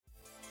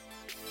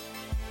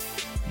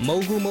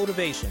Mogul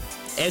Motivation,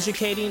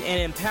 educating and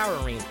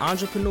empowering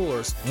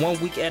entrepreneurs 1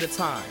 week at a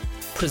time,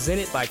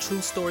 presented by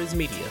True Stories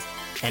Media.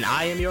 And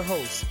I am your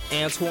host,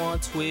 Antoine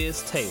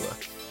Twiz Taylor.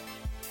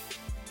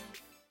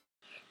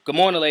 Good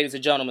morning, ladies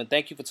and gentlemen.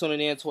 Thank you for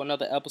tuning in to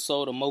another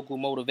episode of Mogul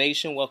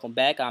Motivation. Welcome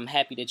back. I'm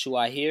happy that you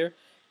are here.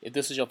 If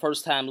this is your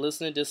first time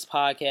listening, this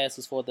podcast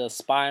is for the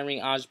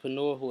aspiring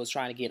entrepreneur who is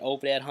trying to get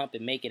over that hump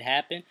and make it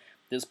happen.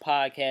 This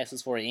podcast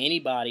is for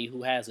anybody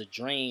who has a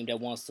dream that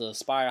wants to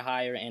aspire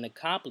higher and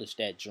accomplish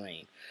that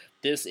dream.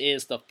 This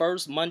is the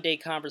first Monday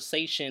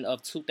conversation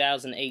of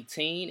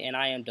 2018, and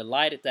I am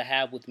delighted to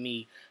have with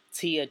me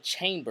Tia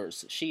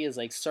Chambers. She is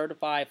a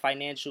certified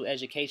financial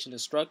education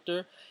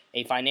instructor,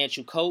 a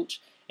financial coach,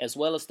 as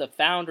well as the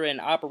founder and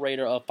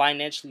operator of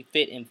Financially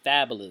Fit and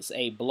Fabulous,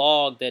 a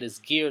blog that is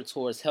geared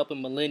towards helping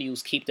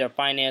millennials keep their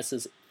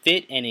finances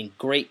fit and in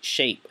great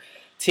shape.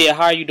 Tia,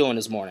 how are you doing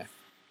this morning?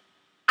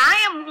 I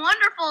am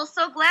wonderful.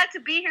 So glad to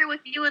be here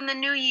with you in the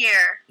new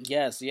year.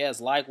 Yes,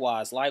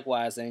 likewise.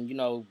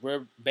 And,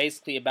 we're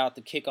basically about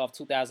to kick off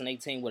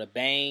 2018 with a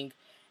bang,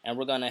 and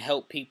we're going to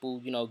help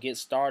people, get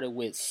started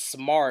with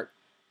smart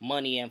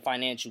money and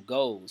financial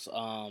goals.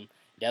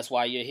 That's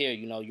why you're here.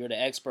 You're the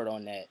expert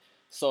on that.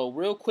 So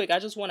real quick, I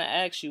just want to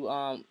ask you,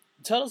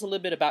 tell us a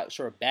little bit about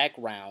your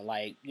background.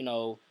 Like,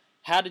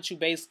 how did you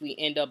basically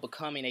end up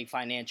becoming a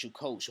financial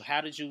coach?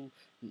 How did you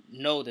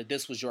know that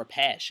this was your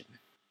passion?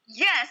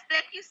 Yes,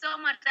 thank you so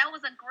much. That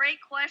was a great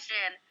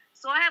question.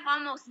 So I have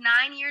almost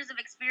 9 years of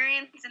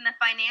experience in the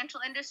financial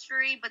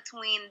industry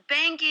between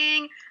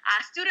banking,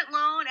 student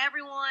loan,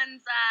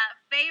 everyone's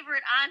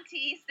favorite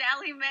auntie,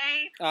 Sally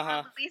Mae,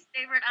 least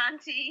favorite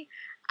auntie,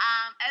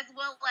 as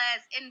well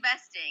as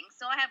investing.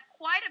 So I have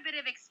quite a bit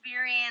of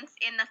experience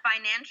in the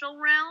financial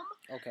realm.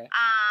 Okay.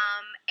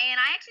 And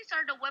I actually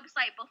started a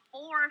website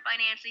before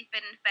Financially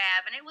Fit and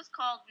Fab, and it was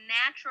called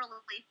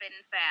Naturally Fit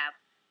and Fab.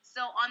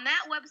 So on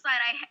that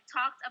website, I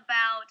talked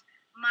about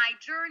my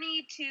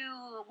journey to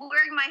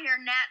wearing my hair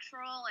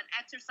natural and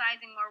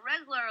exercising more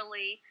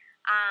regularly.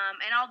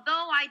 And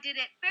although I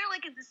did it fairly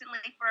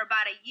consistently for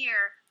about a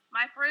year,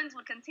 my friends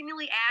would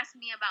continually ask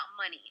me about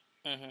money.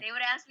 Mm-hmm. They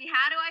would ask me,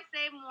 how do I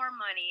save more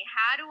money?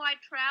 How do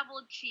I travel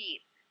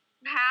cheap?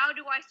 How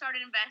do I start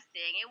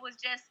investing? It was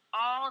just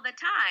all the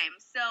time.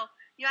 So,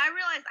 I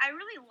realized I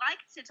really like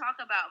to talk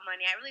about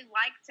money. I really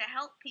like to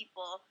help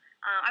people.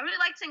 I really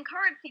like to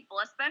encourage people,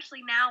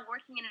 especially now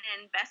working in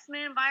an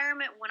investment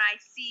environment when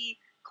I see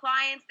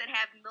clients that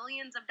have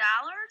millions of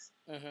dollars.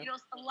 Mm-hmm.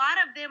 A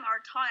lot of them are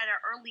taught at an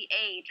early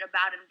age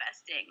about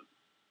investing.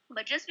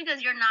 But just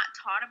because you're not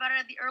taught about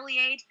it at the early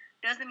age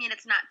doesn't mean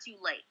it's not too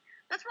late.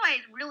 That's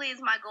why it really is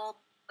my goal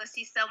to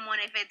see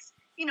someone, if it's,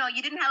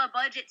 you didn't have a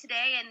budget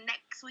today and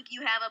next week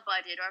you have a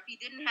budget, or if you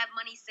didn't have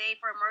money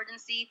saved for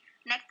emergency,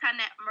 next time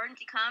that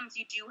emergency comes,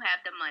 you do have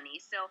the money.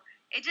 So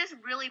it just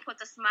really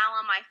puts a smile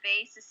on my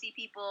face to see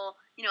people,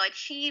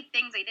 achieve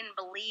things they didn't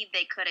believe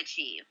they could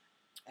achieve.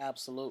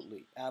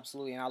 Absolutely.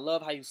 And I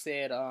love how you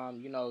said,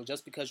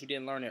 just because you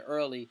didn't learn it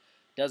early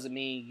doesn't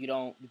mean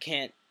you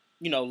can't,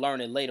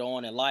 learn it later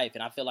on in life.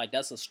 And I feel like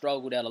that's a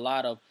struggle that a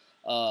lot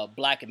of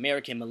Black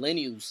American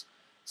millennials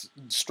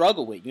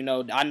struggle with.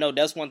 I know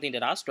that's one thing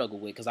that I struggle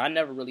with, because I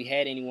never really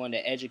had anyone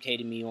that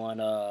educated me on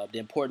the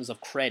importance of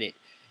credit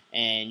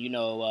and,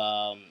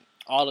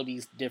 all of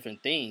these different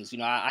things.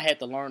 I had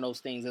to learn those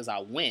things as I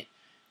went,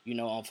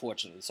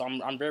 unfortunately. So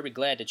I'm very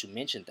glad that you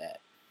mentioned that.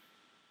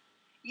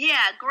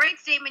 Yeah, great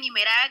statement you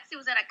made. I actually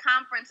was at a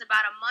conference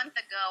about a month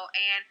ago,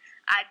 and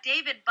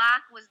David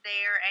Bach was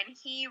there, and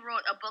he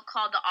wrote a book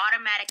called The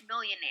Automatic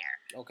Millionaire.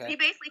 Okay. He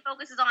basically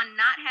focuses on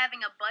not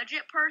having a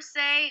budget per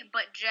se,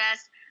 but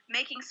just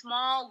making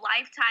small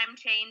lifetime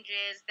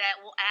changes that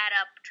will add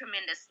up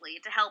tremendously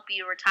to help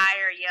you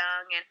retire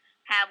young and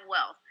have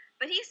wealth.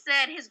 But he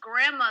said his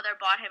grandmother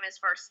bought him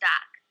his first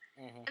stock.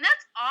 Mm-hmm. And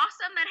that's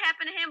awesome that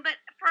happened to him, but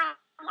for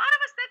a lot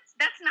of us,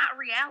 that's not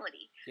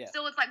reality. Yeah.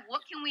 So it's like,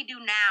 what can we do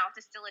now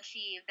to still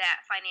achieve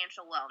that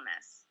financial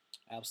wellness?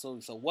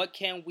 Absolutely. So what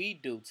can we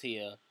do,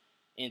 Tia,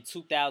 in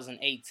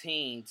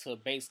 2018 to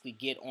basically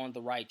get on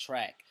the right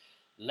track?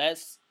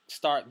 Let's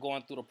start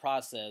going through the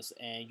process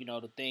and,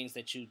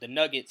 the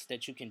nuggets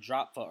that you can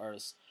drop for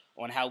us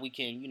on how we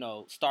can,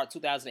 start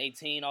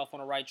 2018 off on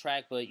the right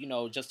track, but,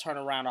 just turn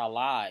around our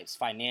lives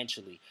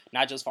financially,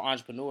 not just for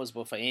entrepreneurs,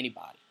 but for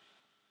anybody.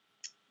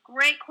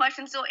 Great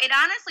question. So it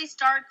honestly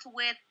starts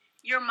with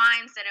your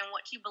mindset and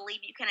what you believe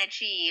you can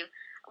achieve.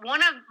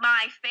 One of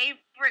my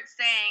favorite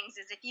sayings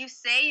is, if you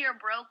say you're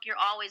broke, you're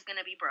always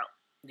going to be broke.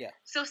 Yeah.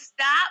 So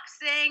stop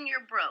saying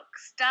you're broke.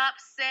 Stop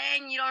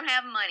saying you don't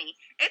have money.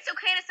 It's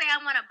okay to say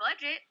I'm on a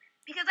budget,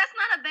 because that's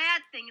not a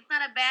bad thing. It's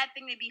not a bad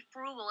thing to be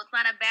frugal. It's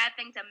not a bad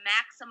thing to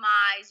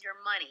maximize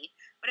your money.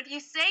 But if you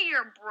say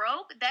you're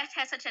broke, that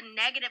has such a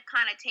negative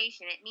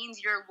connotation. It means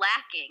you're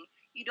lacking.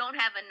 You don't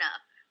have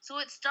enough. So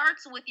it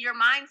starts with your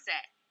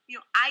mindset.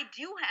 I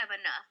do have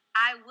enough.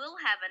 I will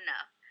have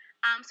enough.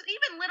 So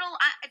even little,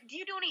 do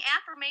you do any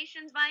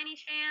affirmations by any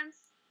chance?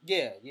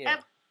 Yeah.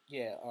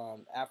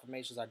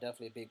 Affirmations are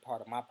definitely a big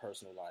part of my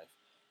personal life.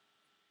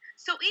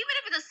 So even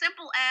if it's as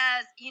simple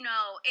as,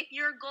 if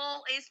your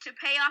goal is to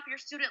pay off your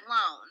student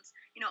loans,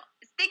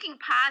 thinking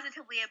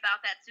positively about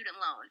that student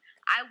loan.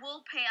 I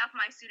will pay off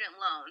my student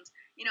loans.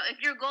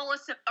 If your goal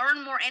is to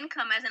earn more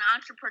income as an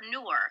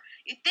entrepreneur,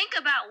 you think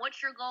about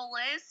what your goal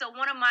is. So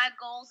one of my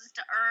goals is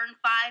to earn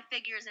 5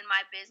 figures in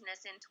my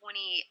business in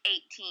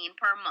 2018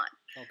 per month.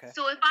 Okay.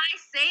 So if I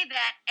say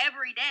that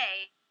every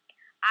day,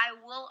 I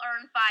will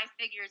earn 5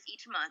 figures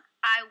each month.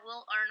 I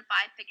will earn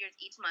 5 figures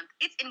each month.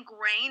 It's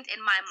ingrained in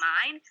my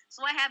mind,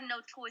 so I have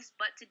no choice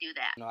but to do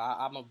that.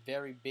 I'm a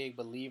very big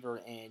believer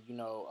in,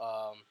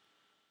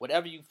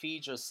 whatever you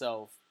feed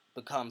yourself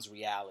becomes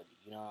reality.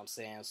 You know what I'm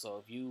saying?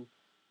 So if you,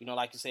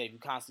 like you said, if you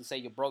constantly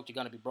say you're broke, you're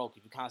going to be broke.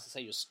 If you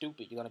constantly say you're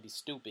stupid, you're going to be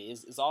stupid.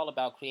 It's all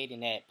about creating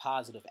that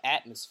positive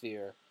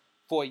atmosphere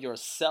for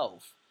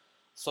yourself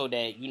so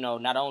that,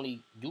 not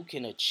only you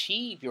can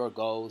achieve your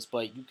goals,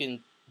 but you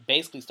can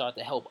basically start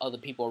to help other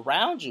people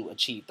around you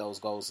achieve those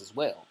goals as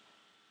well.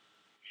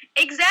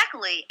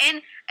 Exactly.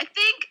 And I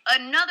think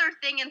another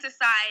thing in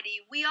society,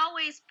 we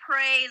always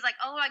praise, like,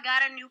 oh, I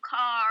got a new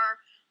car.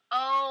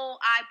 Oh,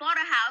 I bought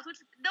a house,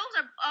 which those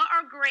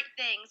are great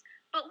things.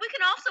 But we can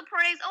also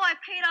praise, oh, I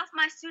paid off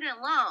my student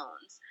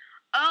loans.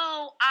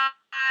 Oh, I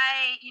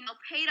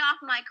paid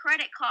off my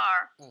credit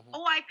card. Mm-hmm.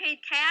 Oh, I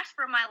paid cash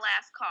for my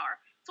last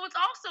car. So it's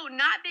also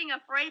not being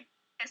afraid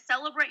to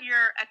celebrate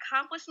your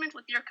accomplishments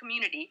with your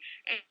community.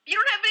 If you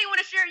don't have anyone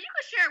to share, you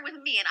can share it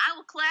with me, and I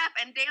will clap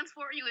and dance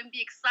for you and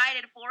be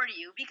excited for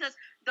you, because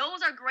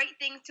those are great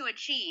things to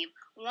achieve.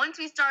 Once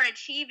we start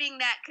achieving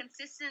that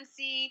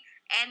consistency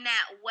and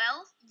that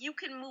wealth, you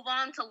can move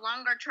on to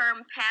longer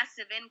term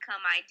passive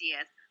income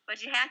ideas,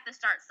 but you have to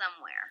start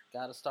somewhere.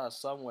 Got to start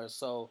somewhere.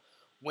 So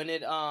when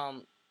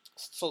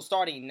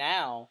starting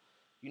now,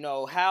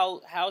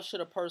 how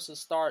should a person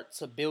start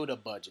to build a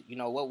budget?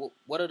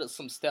 What are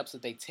some steps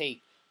that they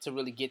take to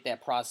really get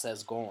that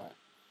process going?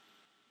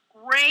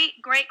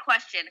 Great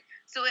question.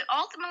 So it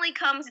ultimately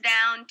comes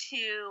down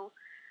to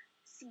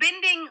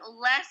spending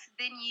less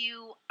than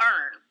you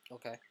earn.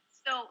 Okay.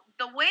 So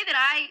the way that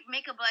I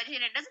make a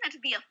budget, and it doesn't have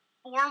to be a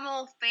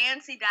formal,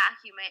 fancy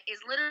document, is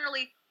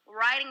literally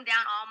writing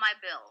down all my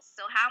bills.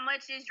 So how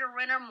much is your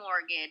rent or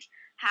mortgage?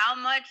 How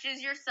much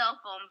is your cell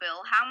phone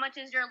bill? How much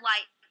is your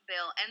light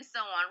bill? And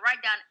so on.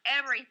 Write down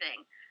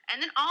everything.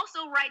 And then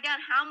also write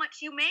down how much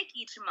you make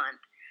each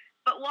month.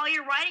 But while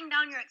you're writing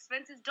down your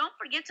expenses, don't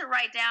forget to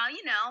write down,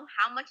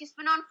 how much you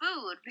spend on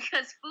food,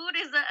 because food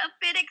is a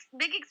big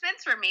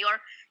expense for me. Or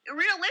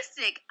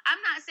realistic, I'm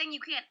not saying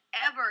you can't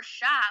ever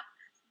shop,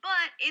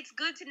 but it's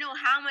good to know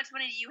how much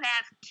money you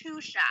have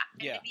to shop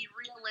and to be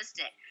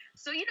realistic.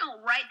 So,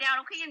 write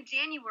down, okay, in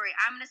January,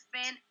 I'm going to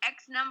spend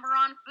X number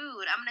on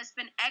food. I'm going to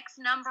spend X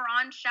number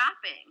on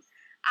shopping.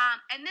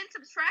 And then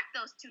subtract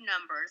those two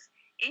numbers.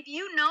 If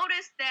you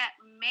notice that,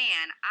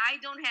 man, I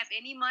don't have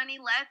any money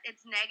left,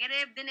 it's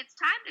negative, then it's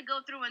time to go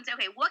through and say,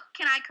 okay, what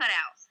can I cut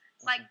out?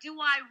 Like, do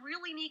I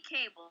really need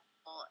cable?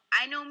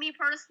 I know me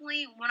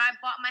personally, when I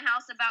bought my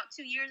house about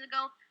 2 years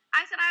ago,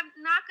 I said I'm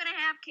not going to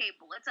have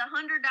cable. It's $100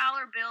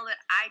 bill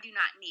that I do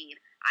not need.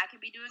 I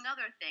could be doing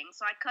other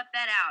things, so I cut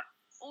that out.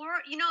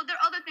 Or,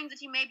 there are other things that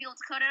you may be able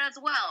to cut out as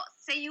well.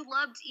 Say you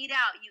love to eat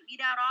out. You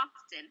eat out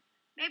often.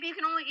 Maybe you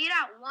can only eat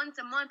out once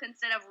a month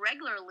instead of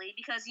regularly,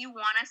 because you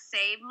want to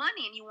save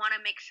money and you want to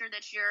make sure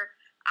that you're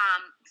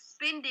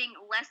spending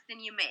less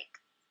than you make.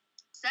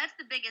 So that's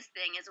the biggest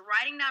thing, is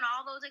writing down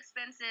all those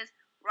expenses,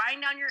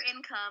 writing down your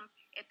income.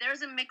 If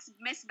there's a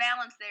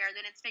misbalance there,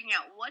 then it's figuring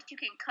out what you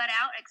can cut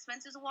out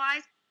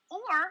expenses-wise,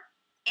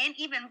 and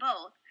even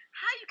both,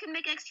 how you can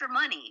make extra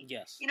money.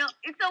 Yes.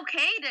 It's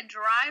okay to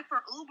drive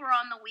for Uber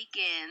on the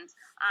weekends.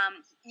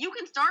 You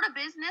can start a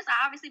business.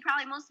 Obviously,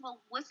 probably most people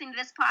listening to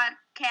this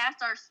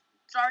podcast are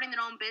starting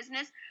their own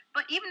business.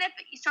 But even if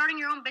starting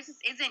your own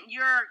business isn't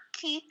your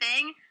key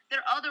thing, there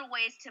are other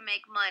ways to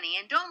make money.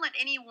 And don't let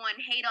anyone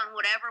hate on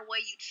whatever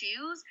way you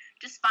choose.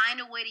 Just find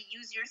a way to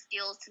use your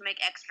skills to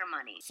make extra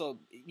money. So,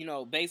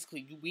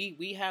 basically,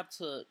 we have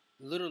to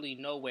literally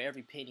know where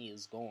every penny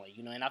is going,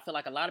 and I feel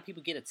like a lot of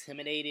people get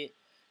intimidated,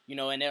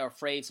 and they're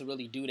afraid to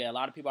really do that. A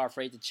lot of people are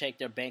afraid to check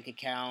their bank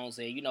accounts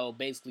and,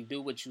 basically do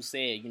what you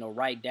said,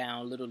 write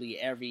down literally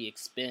every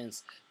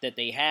expense that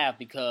they have,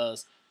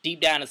 because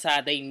deep down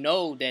inside they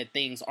know that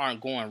things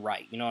aren't going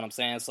right. You know what I'm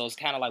saying? So it's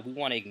kind of like we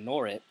want to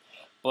ignore it,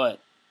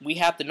 but we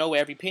have to know where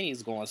every penny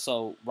is going.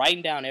 So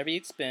writing down every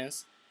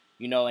expense,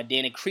 and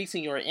then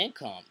increasing your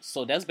income.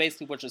 So that's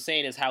basically what you're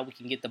saying, is how we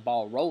can get the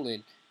ball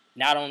rolling,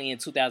 not only in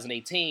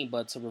 2018,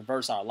 but to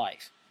reverse our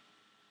life.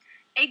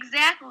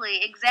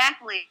 Exactly.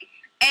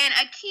 And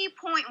a key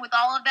point with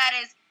all of that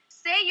is,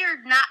 say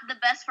you're not the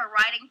best for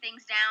writing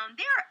things down,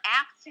 there are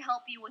apps to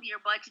help you with your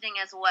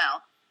budgeting as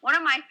well. One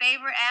of my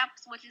favorite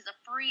apps, which is a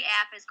free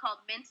app, is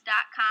called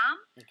Mint.com.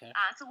 Okay.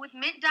 So with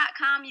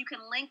Mint.com, you can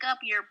link up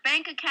your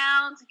bank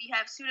accounts. If you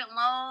have student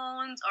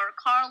loans or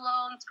car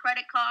loans,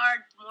 credit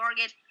cards,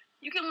 mortgage,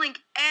 you can link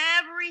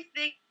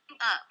everything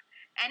up.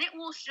 And it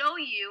will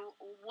show you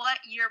what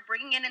you're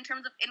bringing in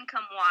terms of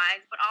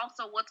income-wise, but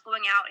also what's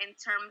going out in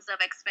terms of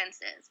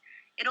expenses.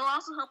 It'll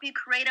also help you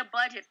create a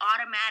budget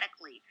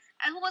automatically,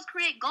 as well as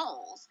create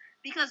goals.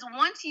 Because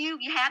once you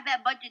have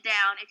that budget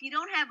down, if you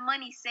don't have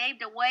money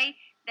saved away,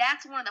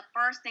 that's one of the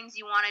first things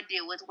you want to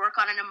do is work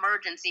on an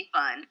emergency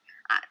fund.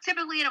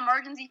 Typically, an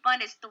emergency fund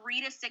is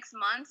 3 to 6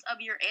 months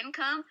of your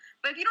income.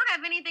 But if you don't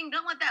have anything,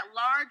 don't let that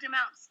large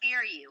amount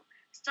scare you.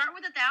 Start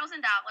with $1,000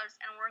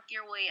 and work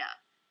your way up.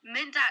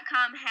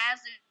 Mint.com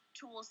has the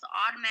tools to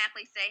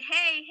automatically say,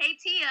 hey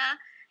Tia,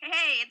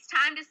 hey, it's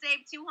time to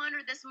save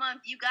 $200 this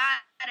month. You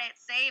got it.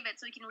 Save it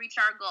so we can reach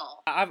our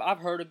goal. I've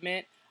heard of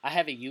Mint. I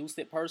haven't used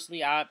it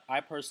personally. I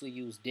personally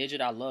use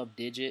Digit. I love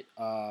Digit.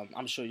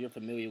 I'm sure you're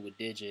familiar with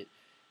Digit.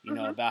 You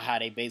know, about how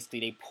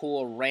they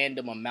pull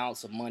random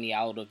amounts of money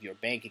out of your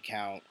bank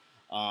account.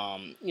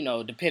 You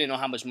know, depending on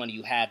how much money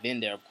you have in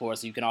there, of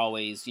course, you can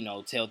always, you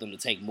know, tell them to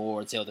take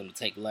more, tell them to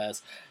take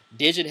less.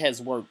 Digit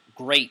has worked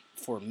great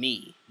for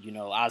me. You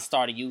know, I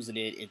started using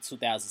it in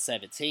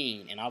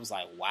 2017, and I was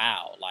like,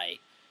 wow, like,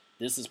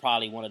 this is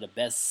probably one of the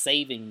best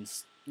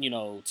savings, you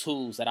know,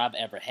 tools that I've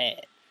ever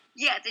had.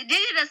 Yes, Digit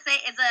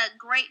is a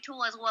great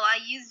tool as well. I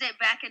used it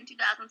back in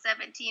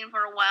 2017 for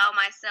a while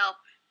myself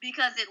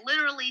because it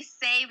literally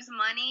saves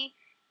money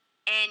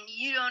and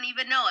you don't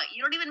even know it.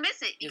 You don't even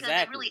miss it because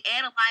it really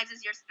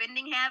analyzes your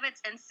spending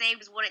habits and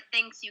saves what it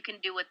thinks you can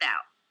do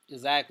without.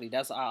 Exactly.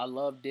 I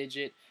love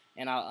Digit.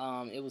 And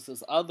it was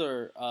this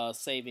other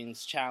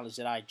savings challenge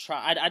that I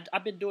tried.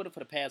 I've been doing it for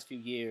the past few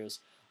years.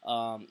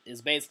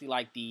 It's basically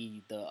like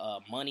the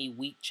money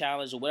week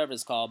challenge or whatever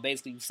it's called.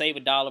 Basically, you save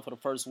 $1 for the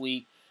first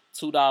week,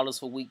 $2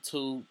 for week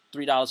 2,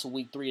 $3 for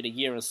week 3 of the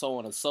year, and so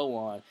on and so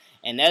on.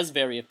 And that's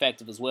very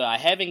effective as well. I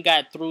haven't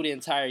got through the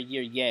entire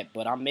year yet,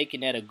 but I'm making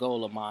that a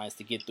goal of mine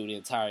to get through the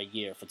entire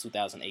year for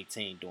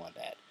 2018 doing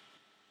that.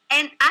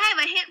 And I have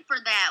a hint for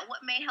that, what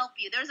may help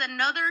you. There's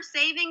another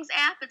savings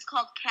app. It's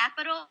called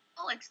Qapital.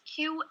 It's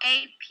Qapital.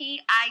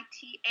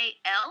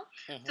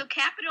 So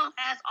Qapital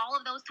has all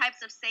of those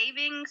types of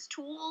savings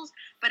tools,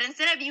 but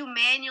instead of you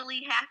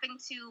manually having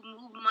to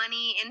move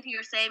money into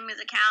your savings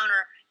account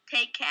or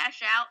take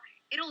cash out,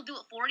 it'll do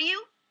it for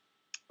you.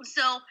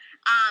 So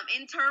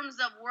in terms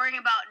of worrying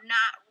about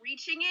not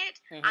reaching it,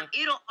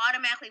 it'll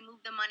automatically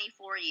move the money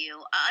for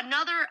you.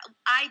 Another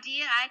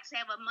idea, I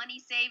actually have a money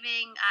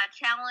saving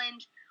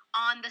challenge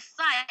on the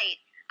site.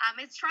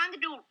 It's trying to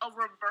do a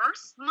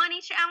reverse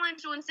money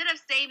challenge. So instead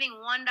of saving $1,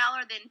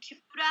 then $2,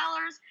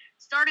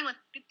 starting with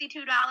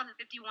 $52 and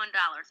 $51.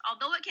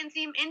 Although it can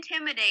seem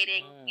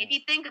intimidating, if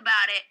you think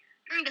about it,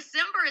 during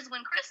December is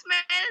when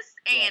Christmas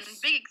and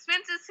big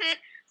expenses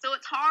hit. So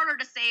it's harder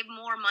to save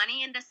more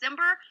money in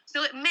December.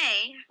 So it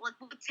may, with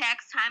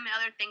tax time and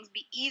other things,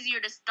 be easier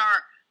to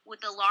start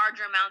with the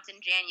larger amounts in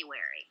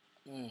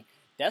January.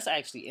 That's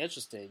actually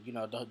interesting, you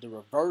know, the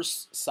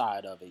reverse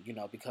side of it, you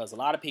know, because a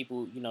lot of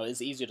people, you know,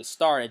 it's easier to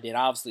start, and then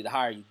obviously the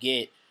higher you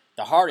get,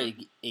 the harder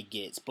it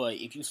gets. But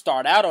if you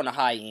start out on the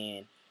high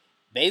end,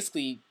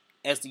 basically,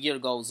 as the year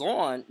goes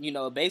on, you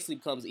know, it basically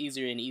becomes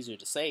easier and easier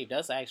to save.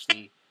 That's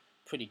actually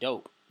pretty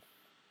dope.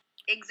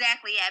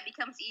 Exactly, yeah, it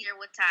becomes easier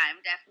with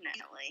time,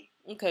 definitely.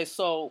 Okay,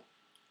 so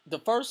the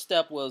first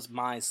step was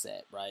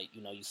mindset, right?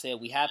 You know, you said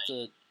we have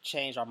to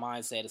change our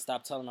mindset and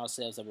stop telling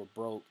ourselves that we're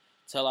broke,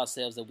 tell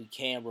ourselves that we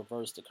can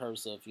reverse the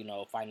curse of, you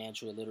know,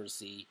 financial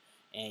illiteracy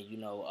and, you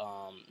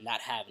know,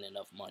 not having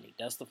enough money.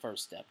 That's the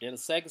first step. Then the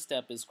second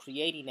step is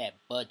creating that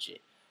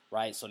budget,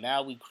 right? So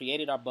now we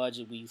created our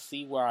budget, we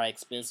see where our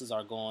expenses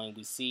are going,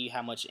 we see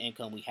how much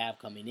income we have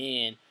coming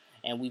in,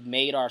 and we've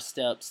made our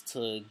steps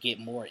to get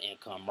more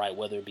income, right?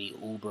 Whether it be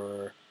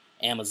Uber,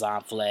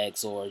 Amazon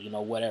Flex, or, you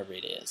know, whatever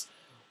it is.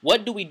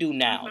 What do we do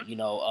now? You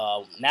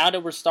know, now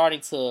that we're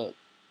starting to,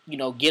 you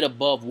know, get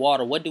above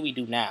water, what do we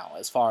do now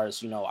as far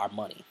as, you know, our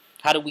money?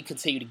 How do we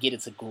continue to get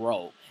it to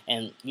grow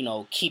and, you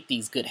know, keep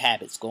these good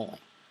habits going?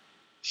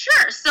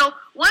 Sure. So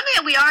one thing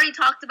that we already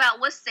talked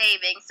about was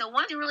saving. So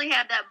once you really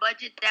have that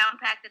budget down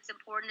packed, it's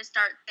important to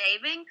start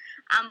saving.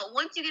 But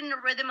once you get in the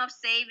rhythm of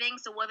saving,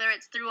 so whether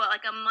it's through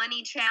like a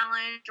money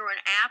challenge or an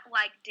app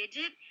like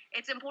Digit,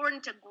 it's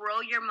important to grow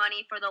your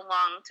money for the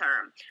long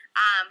term.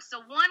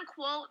 So one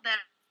quote that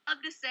I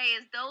love to say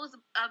is those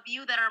of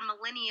you that are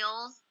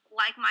millennials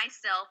like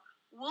myself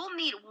will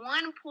need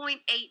 $1.8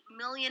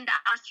 million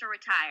to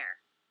retire.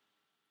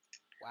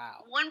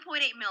 Wow.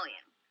 $1.8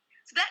 million.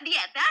 So that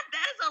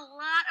is a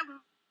lot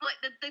of. But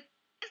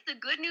the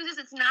good news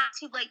is it's not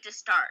too late to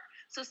start.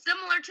 So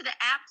similar to the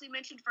apps we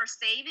mentioned for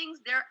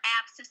savings, there are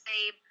apps to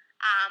save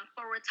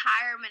for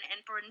retirement and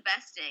for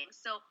investing.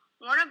 So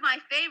one of my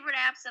favorite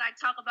apps that I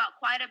talk about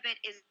quite a bit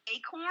is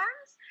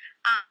Acorns.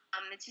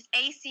 It's just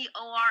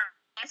ACORS.com.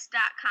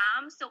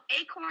 So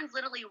Acorns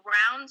literally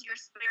rounds your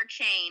spare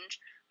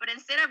change, but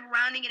instead of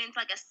rounding it into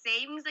like a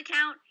savings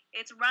account,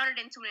 it's rounded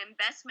into an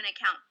investment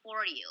account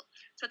for you.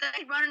 So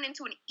they run it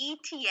into an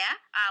ETF.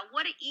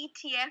 What an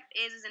ETF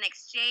is an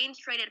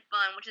exchange-traded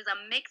fund, which is a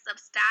mix of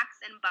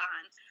stocks and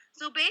bonds.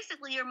 So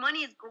basically, your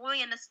money is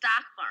growing in the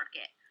stock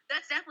market.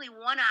 That's definitely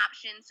one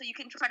option, so you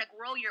can try to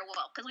grow your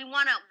wealth. Because we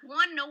want to,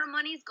 one, know where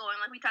money's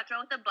going, like we talked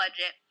about with the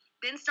budget,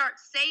 then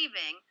start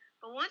saving.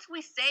 But once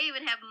we save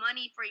and have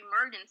money for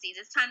emergencies,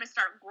 it's time to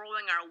start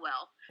growing our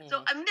wealth.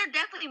 So, I mean, there are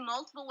definitely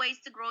multiple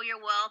ways to grow your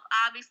wealth.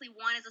 Obviously,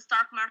 one is the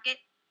stock market.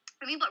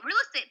 I mean, but real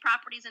estate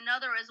property is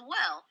another as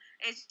well.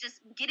 It's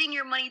just getting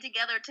your money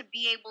together to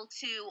be able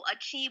to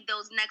achieve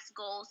those next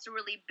goals to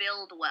really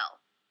build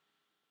wealth.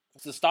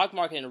 The stock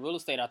market and the real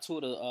estate are two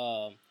of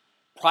the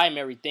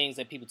primary things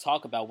that people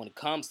talk about when it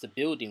comes to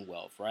building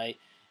wealth, right?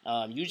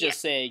 You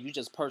just said you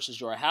just purchased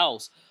your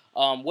house.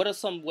 What are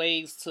some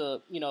ways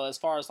to, as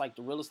far as like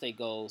the real estate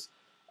goes,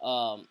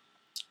 a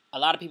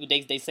lot of people,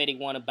 they say they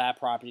want to buy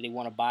property, they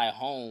want to buy a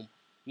home.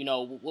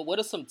 What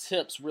are some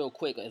tips real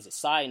quick as a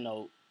side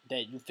note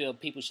that you feel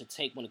people should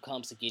take when it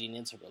comes to getting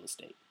into real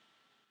estate?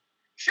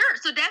 Sure.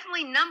 So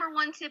definitely number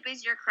one tip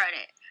is your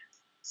credit.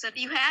 So if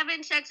you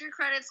haven't checked your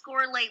credit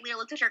score lately or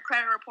looked at your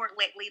credit report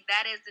lately,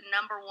 that is the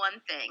number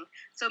one thing.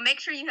 So make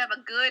sure you have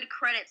a good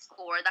credit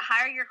score. The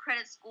higher your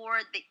credit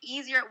score, the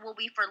easier it will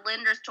be for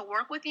lenders to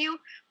work with you,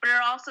 but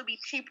it'll also be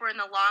cheaper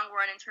in the long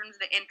run in terms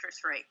of the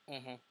interest rate.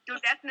 So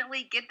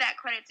definitely get that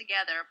credit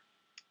together.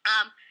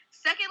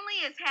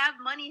 Secondly is have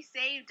money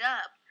saved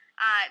up.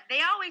 They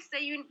always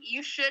say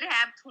you should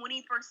have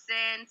 20%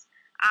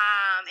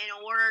 in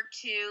order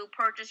to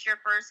purchase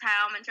your first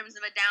home in terms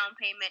of a down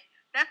payment.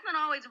 That's not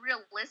always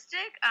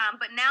realistic,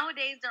 but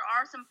nowadays there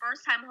are some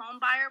first-time home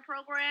buyer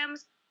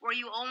programs where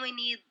you only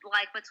need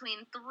like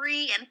between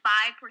 3 and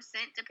 5%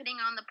 depending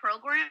on the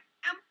program.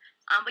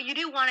 But you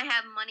do want to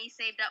have money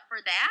saved up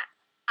for that.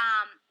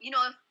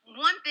 If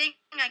one thing,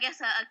 I guess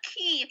a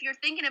key, if you're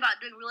thinking about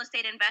doing real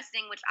estate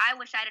investing, which I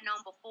wish I'd have known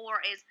before,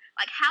 is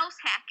like house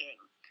hacking.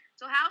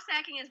 So house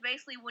hacking is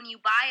basically when you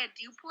buy a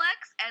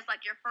duplex as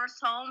like your first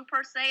home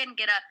per se and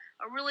get a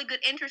really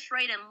good interest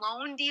rate and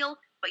loan deal,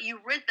 but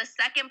you rent the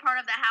second part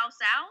of the house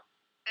out,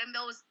 and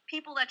those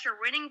people that you're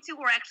renting to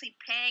are actually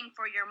paying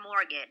for your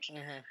mortgage.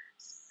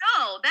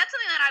 So that's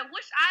something that I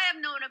wish I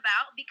have known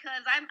about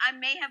because I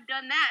may have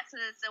done that. So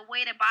it's a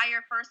way to buy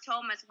your first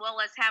home as well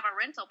as have a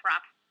rental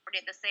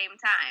property at the same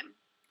time.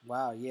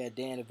 Wow, yeah,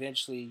 then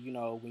eventually,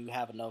 when you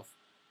have enough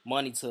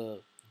money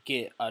to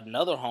get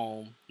another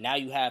home, now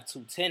you have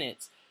two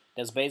tenants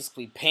that's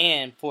basically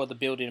paying for the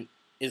building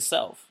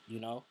itself,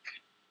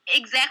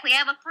 Exactly. I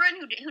have a friend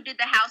who did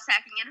the house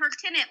hacking, and her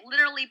tenant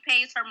literally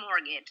pays her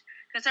mortgage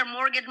because her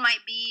mortgage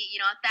might be,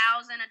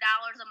 $1,000 a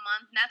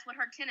month, and that's what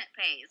her tenant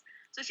pays.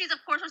 So she's,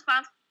 of course,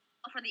 responsible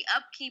for the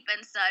upkeep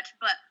and such,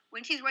 but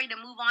when she's ready to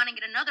move on and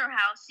get another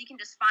house, she can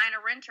just find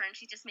a renter, and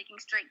she's just making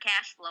straight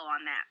cash flow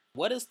on that.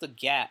 What is the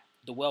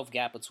wealth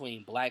gap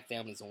between black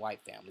families and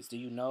white families? Do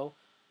you know?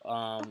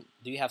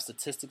 Do you have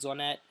statistics on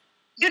that?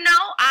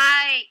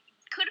 I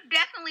could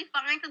definitely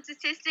find some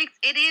statistics.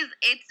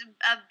 It's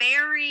a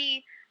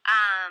very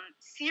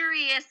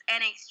serious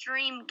and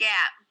extreme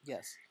gap.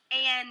 Yes.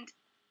 And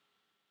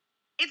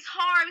it's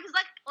hard because,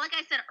 like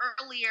I said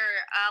earlier,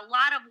 a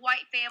lot of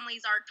white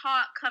families are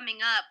taught coming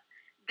up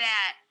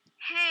that,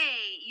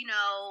 hey,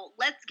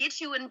 let's get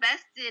you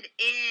invested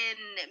in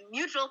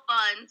mutual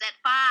funds at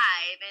 5,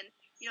 and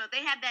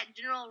they have that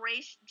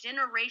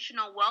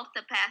generational wealth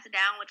to pass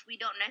down, which we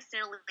don't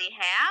necessarily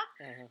have.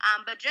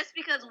 But just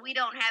because we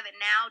don't have it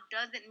now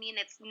doesn't mean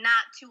it's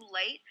not too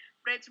late.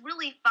 But it's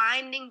really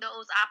finding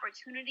those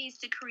opportunities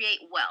to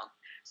create wealth.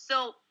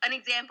 So an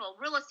example,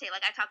 real estate,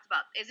 like I talked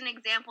about, is an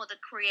example to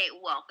create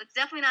wealth. It's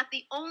definitely not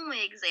the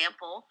only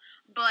example,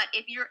 but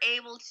if you're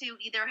able to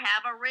either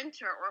have a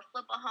renter or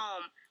flip a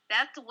home,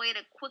 that's a way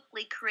to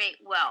quickly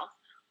create wealth.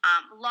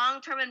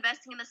 Long-term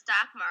investing in the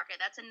stock market,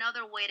 that's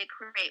another way to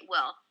create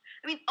wealth.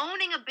 I mean,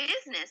 owning a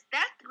business,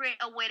 that's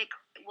a way to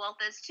create wealth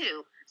as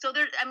too. So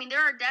there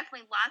are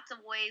definitely lots of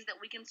ways that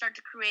we can start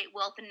to create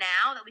wealth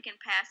now that we can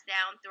pass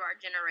down through our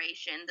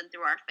generations and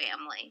through our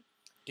family.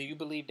 Do you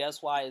believe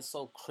that's why it's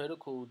so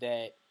critical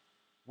that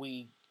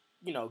we,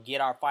 get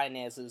our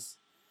finances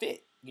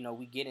fit?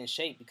 We get in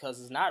shape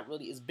because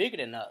it's bigger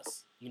than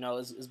us.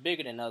 It's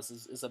bigger than us.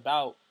 It's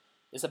about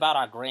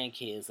our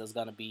grandkids that's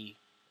gonna be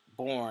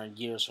born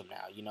years from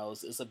now.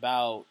 It's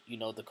about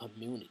the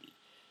community.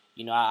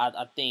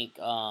 I think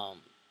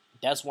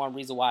that's one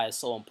reason why it's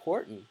so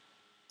important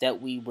that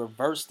we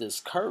reverse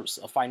this curse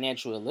of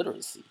financial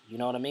illiteracy. You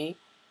know what I mean?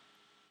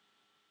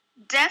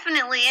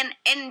 Definitely.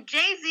 And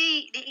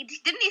Jay-Z,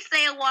 didn't he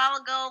say a while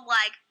ago,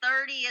 like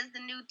 30 is the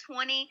new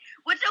 20?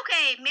 Which,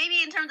 okay,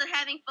 maybe in terms of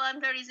having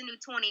fun, 30 is the new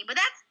 20. But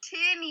that's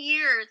 10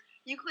 years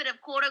you could have,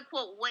 quote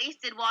unquote,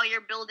 wasted while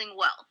you're building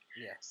wealth.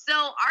 Yeah. So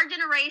our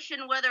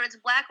generation, whether it's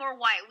black or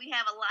white, we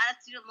have a lot of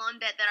student loan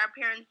debt that our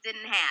parents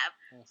didn't have.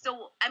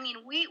 So,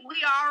 we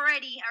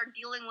already are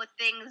dealing with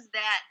things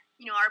that,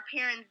 our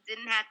parents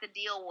didn't have to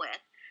deal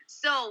with.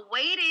 So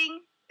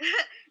waiting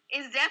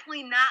is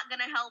definitely not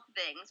going to help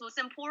things. So it's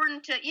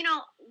important to,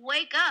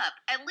 wake up.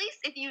 At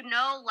least if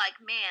like,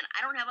 man, I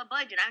don't have a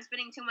budget, I'm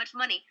spending too much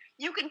money,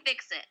 you can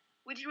fix it.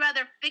 Would you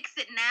rather fix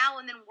it now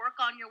and then work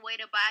on your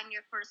way to buying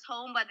your first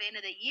home by the end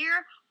of the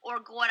year, or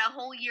go out a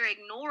whole year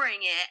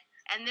ignoring it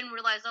and then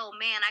realize, oh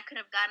man, I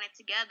could have gotten it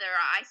together.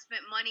 I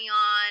spent money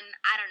on,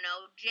 I don't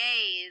know,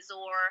 J's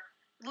or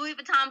Louis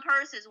Vuitton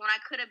purses when I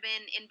could have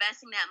been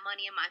investing that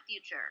money in my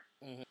future.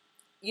 Mm-hmm.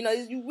 You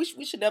know,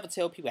 we should never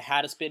tell people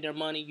how to spend their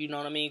money. You know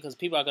what I mean? Because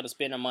people are going to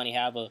spend their money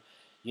however,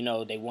 you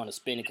know, they want to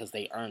spend it because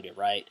they earned it,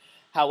 right?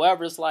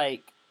 However, it's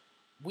like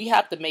we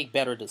have to make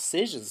better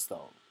decisions,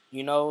 though.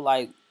 You know,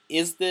 like,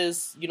 is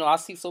this, you know, I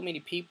see so many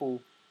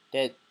people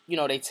that, you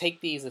know, they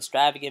take these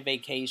extravagant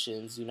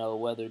vacations, you know,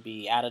 whether it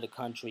be out of the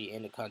country,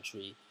 in the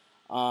country,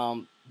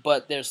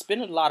 but they're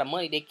spending a lot of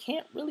money they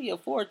can't really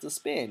afford to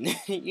spend.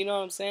 You know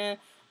what I'm saying?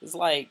 It's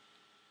like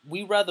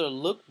we rather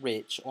look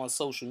rich on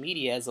social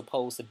media as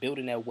opposed to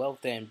building that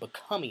wealth and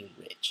becoming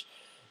rich.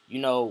 You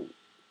know,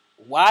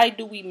 why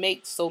do we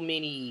make so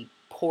many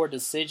poor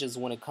decisions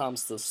when it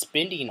comes to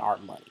spending our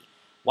money?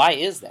 Why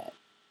is that?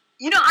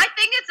 You know, I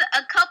think it's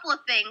a couple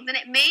of things, and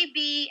it may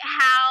be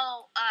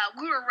how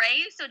we were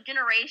raised, so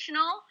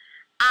generational.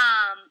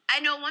 I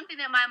know one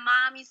thing that my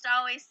mom used to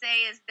always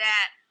say is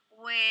that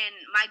when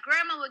my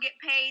grandma would get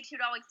paid, she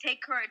would always take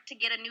her to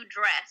get a new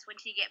dress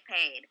when she get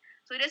paid.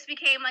 So it just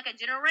became like a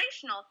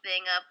generational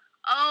thing of,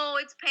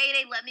 oh, it's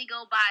payday, let me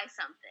go buy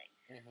something.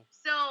 Mm-hmm.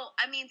 So,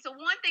 I mean, so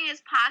one thing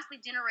is possibly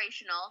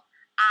generational.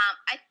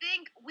 I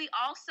think we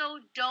also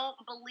don't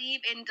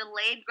believe in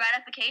delayed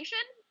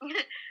gratification.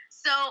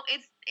 So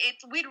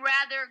it's we'd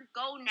rather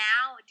go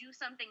now, do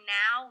something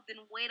now,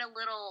 than wait a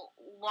little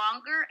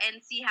longer and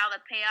see how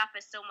the payoff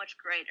is so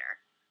much greater.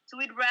 So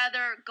we'd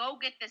rather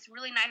go get this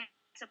really nice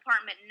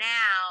apartment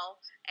now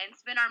and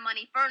spend our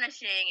money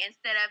furnishing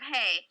instead of,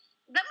 hey,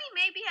 let me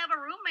maybe have a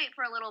roommate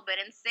for a little bit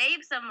and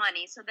save some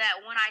money so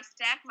that when I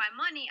stack my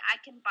money, I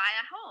can buy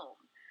a home.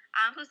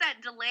 So it's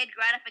that delayed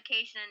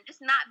gratification and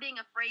just not being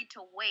afraid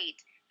to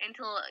wait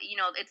until, you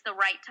know, it's the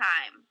right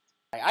time.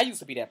 I used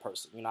to be that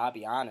person. You know, I'll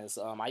be honest.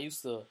 I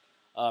used to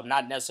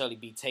not necessarily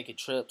be taking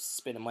trips,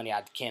 spending money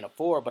I can't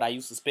afford, but I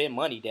used to spend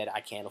money that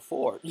I can't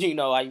afford. You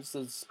know, I used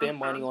to spend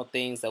money on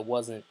things that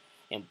wasn't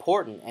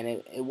important. And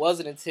it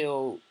wasn't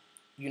until,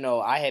 you know,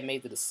 I had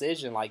made the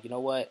decision, like, you know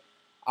what?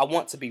 I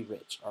want to be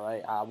rich, all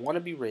right? I want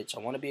to be rich. I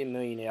want to be a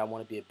millionaire. I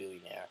want to be a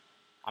billionaire.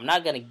 I'm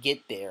not going to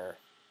get there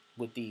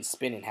with these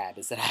spending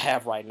habits that I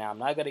have right now. I'm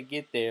not going to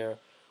get there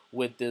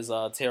with this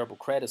terrible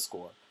credit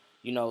score.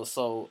 You know,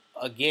 so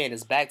again,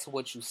 it's back to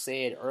what you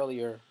said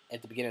earlier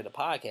at the beginning of the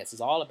podcast. It's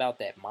all about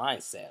that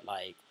mindset.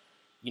 Like,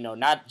 you know,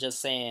 not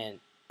just saying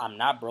I'm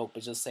not broke,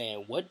 but just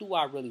saying, what do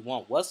I really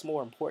want? What's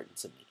more important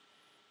to me?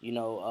 You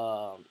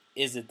know,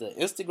 is it the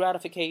instant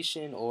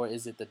gratification or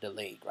is it the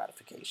delayed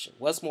gratification?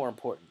 What's more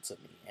important to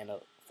me? And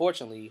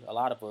fortunately, a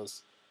lot of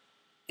us,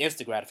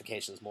 instant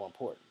gratification is more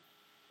important.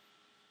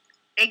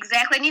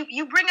 Exactly. And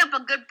you bring up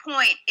a good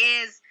point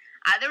is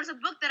there was a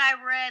book that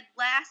I read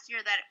last year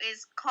that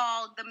is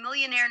called The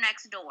Millionaire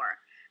Next Door.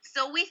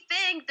 So we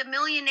think the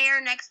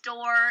millionaire next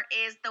door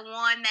is the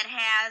one that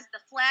has the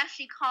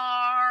flashy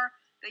car,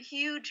 the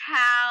huge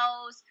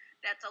house,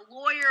 that's a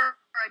lawyer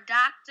or a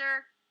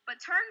doctor. But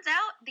turns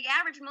out the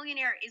average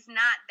millionaire is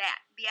not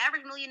that. The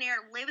average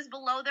millionaire lives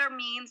below their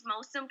means,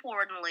 most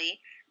importantly.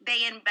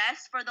 They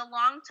invest for the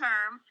long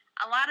term.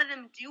 A lot of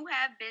them do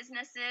have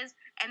businesses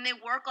and they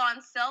work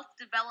on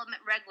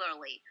self-development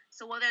regularly.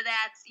 So whether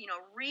that's, you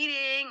know,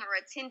 reading or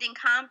attending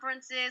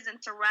conferences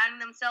and surrounding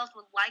themselves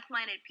with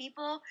like-minded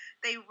people,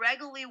 they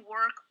regularly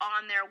work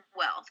on their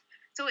wealth.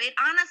 So it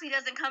honestly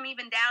doesn't come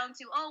even down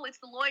to, oh,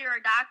 it's the lawyer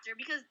or doctor,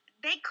 because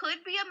they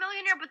could be a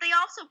millionaire, but they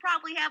also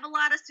probably have a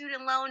lot of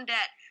student loan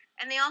debt.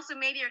 And they also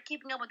maybe are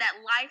keeping up with that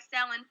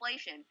lifestyle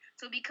inflation.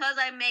 So because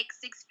I make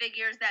six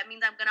figures, that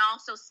means I'm going to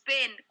also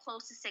spend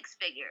close to six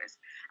figures.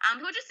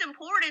 So it's just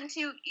important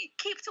to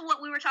keep to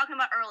what we were talking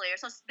about earlier.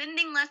 So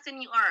spending less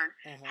than you earn,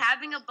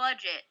 having a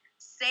budget,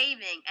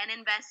 saving, and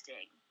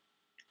investing.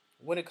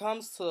 When it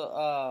comes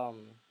to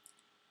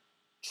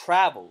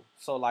travel,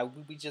 so like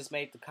we just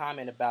made the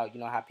comment about,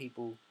 you know, how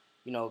people,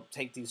 you know,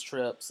 take these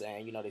trips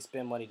and, you know, they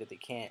spend money that they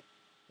can't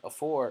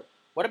afford.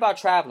 What about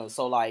traveling?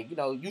 So, like, you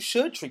know, you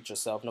should treat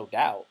yourself, no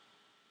doubt.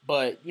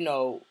 But, you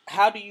know,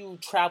 how do you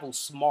travel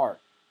smart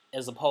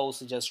as opposed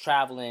to just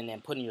traveling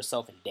and putting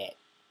yourself in debt?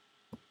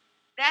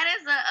 That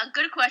is a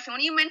good question.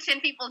 When you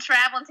mentioned people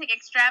travel and take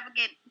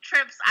extravagant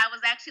trips, I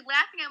was actually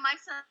laughing at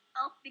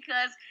myself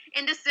because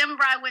in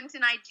December I went to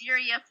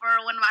Nigeria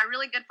for one of my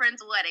really good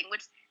friends' wedding,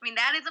 which, I mean,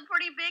 that is a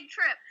pretty big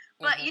trip.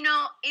 But, you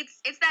know, it's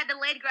that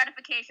delayed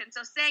gratification.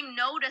 So saying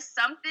no to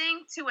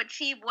something to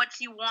achieve what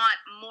you want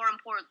more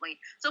importantly.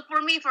 So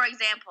for me, for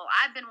example,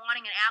 I've been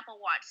wanting an Apple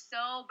Watch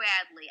so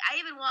badly. I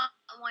even want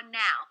one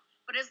now.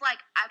 But it's like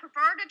I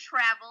prefer to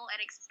travel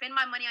and spend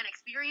my money on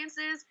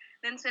experiences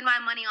than spend my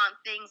money on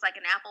things like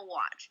an Apple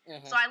Watch.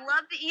 So I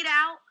love to eat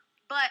out,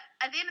 but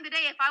at the end of the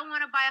day, if I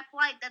want to buy a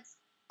flight that's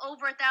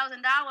over $1,000,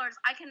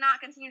 I cannot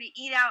continue to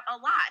eat out a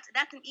lot.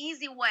 That's an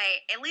easy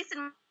way, at least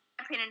in my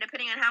opinion,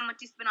 depending on how much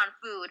you spend on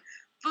food.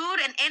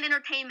 Food and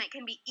entertainment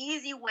can be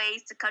easy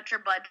ways to cut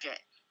your budget.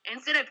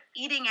 Instead of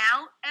eating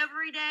out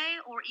every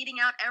day or eating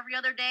out every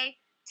other day,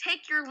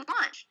 take your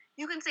lunch.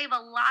 You can save a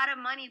lot of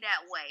money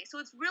that way. So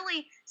it's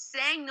really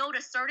saying no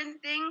to certain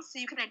things so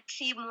you can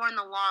achieve more in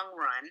the long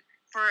run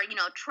for, you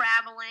know,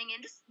 traveling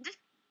and just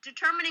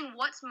determining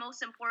what's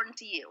most important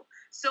to you.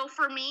 So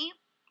for me,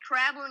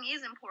 traveling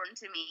is important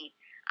to me.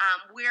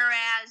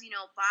 Whereas,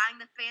 buying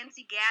the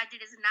fancy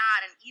gadget is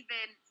not, and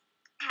even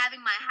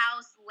having my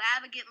house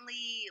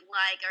lavagantly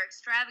or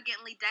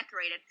extravagantly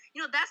decorated,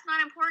 that's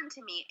not important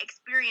to me.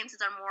 Experiences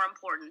are more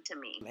important to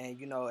me.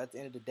 And at the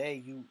end of the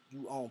day,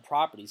 you own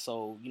property,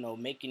 so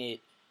making it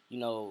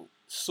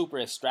super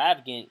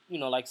extravagant,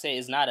 like I say,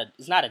 it's not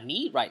a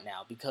need right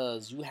now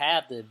because you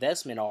have the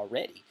investment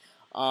already.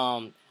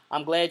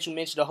 I'm glad you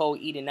mentioned the whole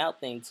eating out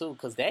thing too,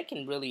 because that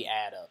can really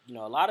add up.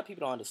 A lot of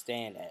people don't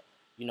understand that.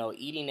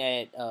 Eating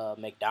at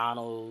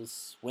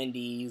McDonald's,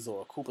 Wendy's,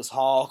 or Cooper's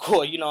Hawk, or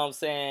what I'm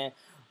saying,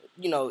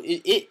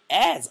 it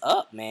adds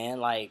up, man.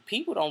 Like,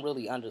 people don't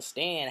really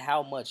understand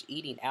how much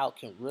eating out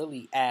can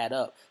really add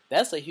up.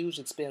 That's a huge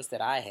expense that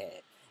I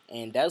had.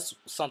 And that's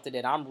something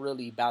that I'm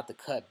really about to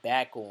cut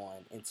back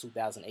on in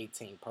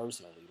 2018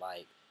 personally.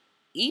 Like,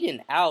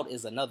 eating out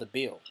is another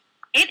bill.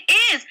 It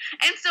is.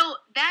 And so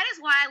that is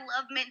why I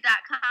love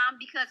Mint.com,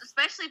 because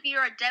especially if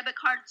you're a debit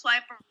card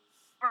swiper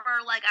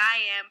like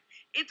I am,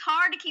 it's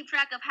hard to keep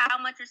track of how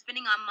much you're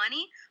spending on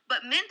money.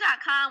 But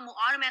Mint.com will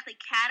automatically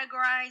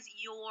categorize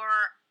your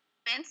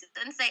expenses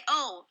and say,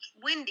 oh,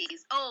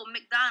 Wendy's, oh,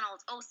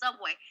 McDonald's, oh,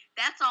 Subway.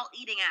 That's all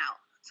eating out.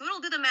 So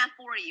it'll do the math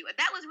for you. And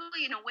that was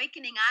really an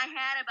awakening I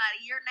had about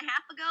a year and a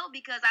half ago,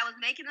 because I was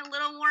making a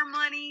little more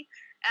money,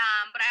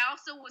 but I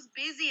also was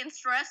busy and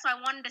stressed, so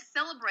I wanted to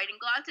celebrate and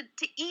go out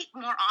to eat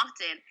more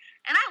often.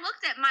 And I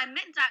looked at my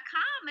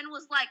Mint.com and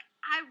was like,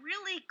 I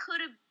really could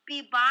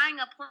be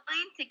buying a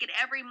plane ticket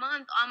every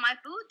month on my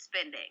food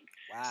spending.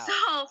 Wow.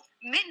 So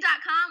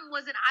Mint.com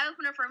was an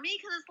eye-opener for me,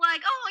 because it's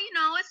like,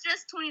 oh, it's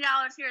just $20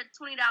 here,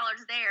 $20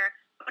 there,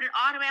 but it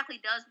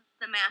automatically does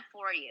the math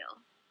for you.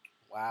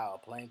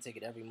 Wow, a plane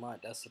ticket every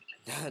month.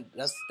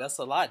 That's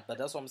a lot, but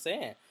that's what I'm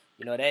saying.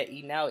 That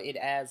eating out, it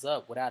adds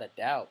up without a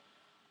doubt.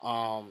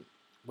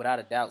 Without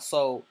a doubt.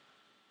 So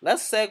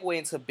let's segue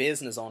into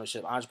business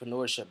ownership,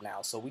 entrepreneurship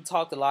now. So we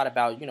talked a lot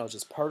about,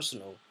 just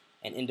personal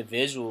and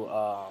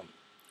individual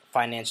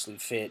financially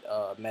fit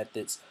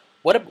methods.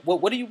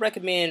 What do you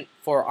recommend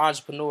for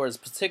entrepreneurs,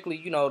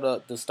 particularly,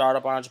 the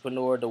startup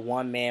entrepreneur, the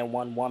one man,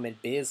 one woman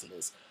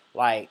business?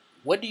 Like,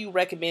 what do you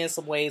recommend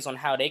some ways on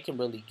how they can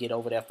really get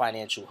over their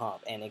financial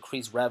hump and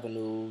increase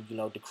revenue,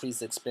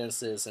 decrease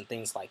expenses and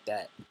things like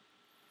that?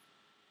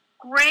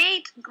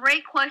 Great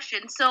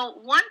question. So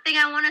one thing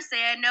I want to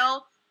say, I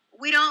know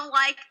we don't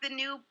like the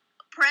new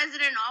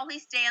president, all he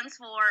stands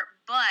for,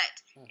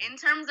 but in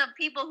terms of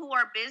people who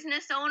are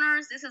business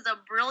owners, this is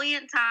a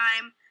brilliant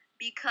time,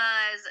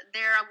 because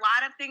there are a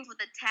lot of things with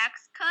the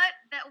tax cut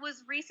that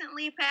was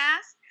recently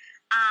passed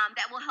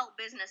that will help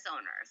business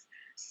owners.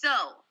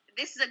 So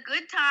this is a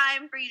good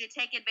time for you to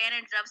take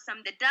advantage of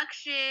some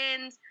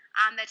deductions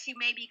that you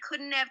maybe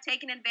couldn't have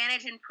taken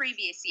advantage in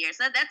previous years.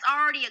 So that's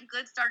already a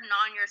good start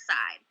on your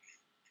side.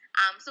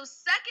 So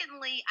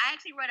secondly, I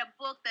actually read a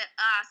book that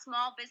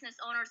small business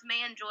owners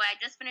may enjoy. I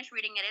just finished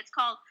reading it. It's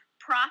called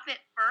Profit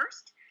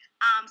First.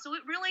 So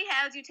it really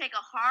has you take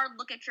a hard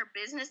look at your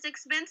business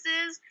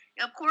expenses.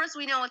 Of course,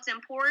 we know it's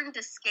important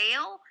to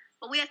scale,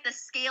 but we have to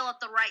scale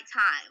at the right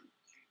time.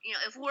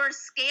 If we're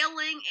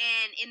scaling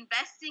and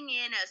investing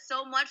in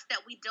so much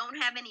that we don't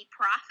have any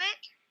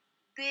profit,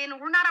 then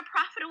we're not a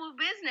profitable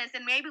business,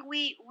 and maybe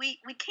we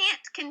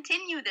can't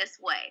continue this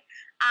way.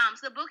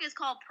 So the book is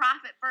called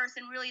Profit First,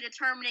 and really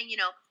determining,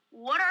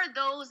 what are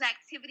those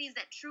activities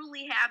that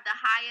truly have the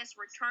highest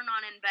return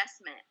on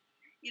investment?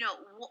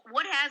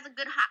 What has a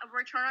good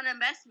return on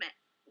investment?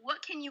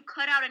 What can you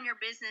cut out in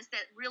your business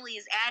that really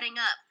is adding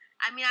up?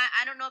 I mean,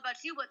 I don't know about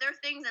you, but there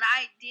are things that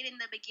I did in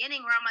the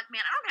beginning where I'm like,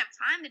 man, I don't have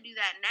time to do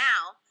that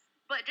now.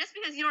 But just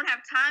because you don't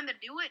have time to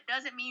do it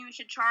doesn't mean you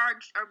should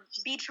charge or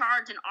be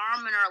charged an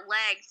arm and a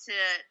leg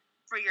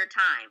for your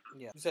time.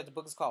 Yeah. You said the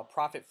book is called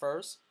Profit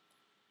First?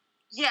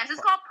 Yes,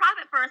 it's called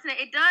Profit First, and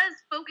it does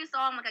focus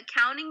on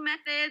accounting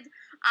methods.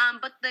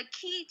 But the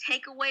key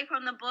takeaway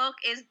from the book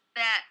is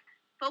that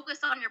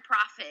focus on your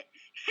profit.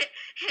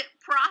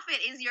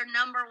 Profit is your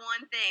number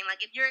one thing.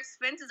 Like, if your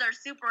expenses are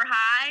super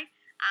high,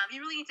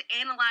 you really need to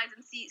analyze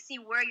and see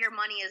where your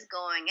money is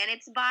going. And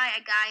it's by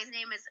a guy, his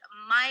name is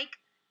Mike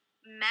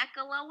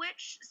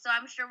Michalowicz, so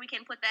I'm sure we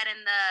can put that in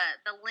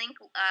the link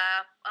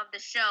of the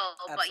show.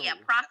 Absolutely. But yeah,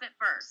 Profit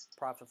First.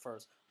 Profit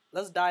First.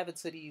 Let's dive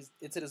into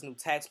this new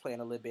tax plan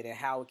a little bit and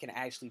how it can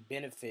actually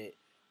benefit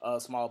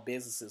small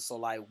businesses. So,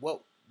 like,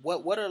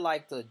 what are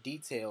like the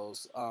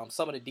details,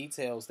 some of the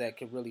details that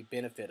can really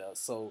benefit us?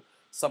 So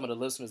some of the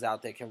listeners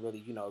out there can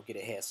really get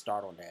a head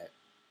start on that.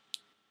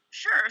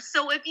 Sure.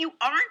 So if you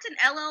aren't an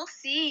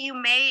LLC,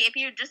 if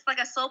you're just like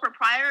a sole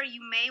proprietor, you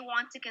may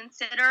want to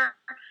consider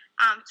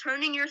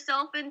turning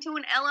yourself into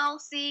an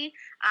LLC.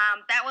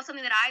 That was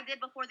something that I did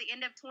before the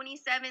end of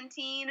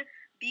 2017,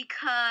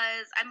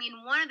 because, I mean,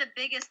 one of the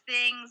biggest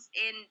things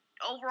in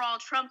overall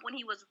Trump when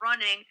he was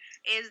running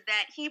is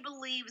that he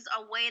believes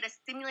a way to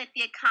stimulate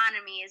the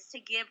economy is to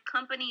give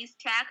companies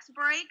tax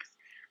breaks.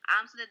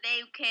 So that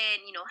they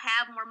can,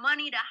 have more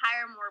money to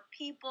hire more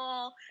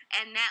people,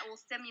 and that will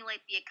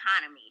stimulate the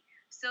economy.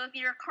 So if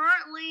you're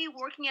currently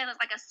working as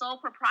like a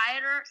sole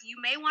proprietor, you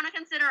may want to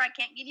consider, I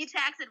can't give you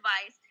tax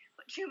advice,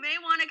 but you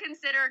may want to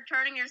consider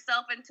turning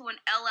yourself into an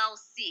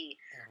LLC.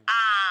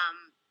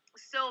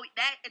 So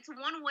that it's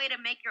one way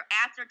to make your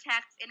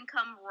after-tax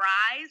income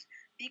rise,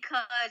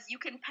 because you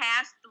can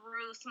pass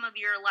through some of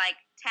your like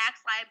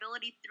tax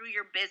liability through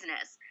your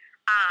business.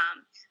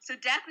 So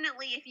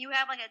definitely, if you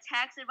have like a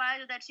tax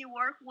advisor that you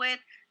work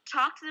with,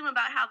 talk to them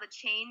about how the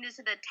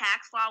changes to the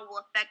tax law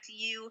will affect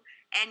you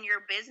and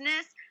your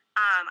business.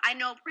 I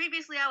know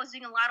previously I was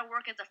doing a lot of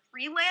work as a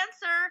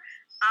freelancer,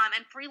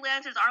 and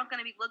freelancers aren't going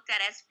to be looked at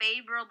as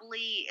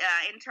favorably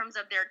in terms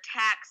of their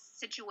tax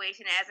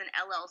situation as an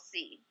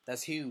LLC.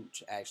 That's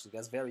huge, actually.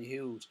 That's very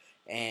huge.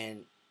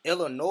 And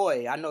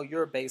Illinois, I know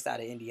you're based out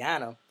of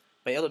Indiana,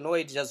 but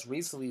Illinois just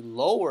recently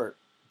lowered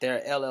their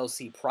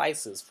LLC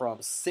prices from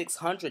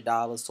 $600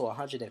 to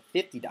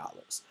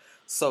 $150.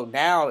 So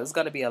now it's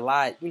going to be a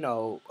lot,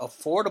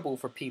 affordable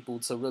for people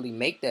to really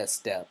make that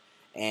step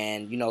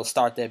and,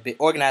 start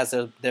organize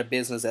their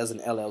business as an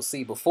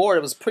LLC. Before,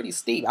 it was pretty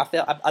steep.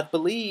 I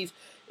believe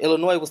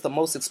Illinois was the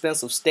most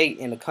expensive state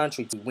in the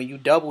country. When you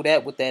double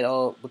that with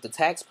the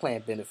tax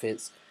plan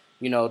benefits,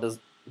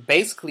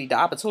 basically the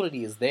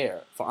opportunity is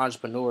there for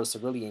entrepreneurs to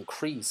really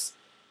increase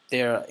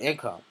their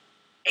income.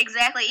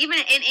 Exactly. Even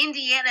in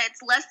Indiana,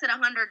 it's less than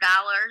 $100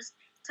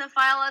 to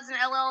file as an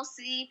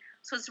LLC.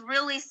 So it's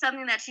really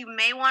something that you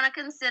may want to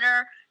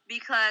consider,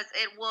 because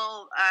it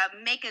will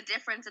make a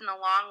difference in the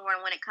long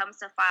run when it comes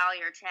to file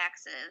your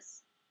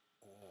taxes.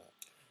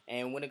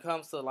 And when it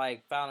comes to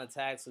like filing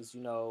taxes,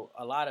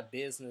 a lot of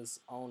business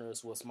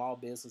owners, small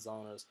business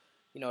owners,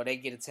 they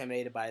get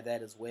intimidated by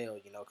that as well,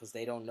 because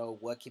they don't know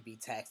what can be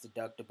tax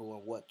deductible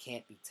and what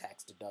can't be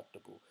tax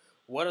deductible.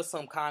 What are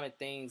some common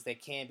things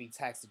that can be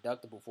tax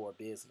deductible for a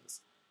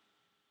business?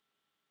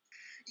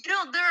 There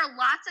are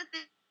lots of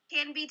things that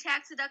can be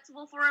tax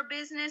deductible for a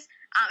business.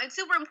 It's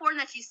super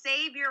important that you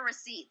save your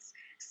receipts.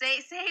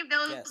 Save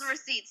those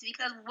receipts,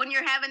 because when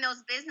you're having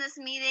those business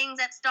meetings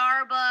at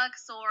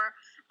Starbucks, or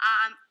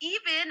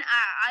even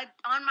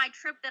on my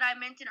trip that I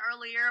mentioned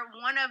earlier,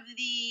 one of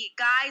the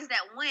guys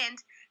that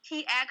went,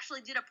 he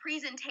actually did a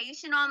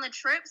presentation on the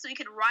trip so he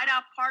could write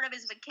off part of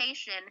his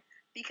vacation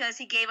because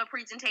he gave a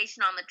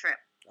presentation on the trip.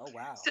 Oh,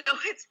 wow. So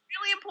it's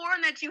really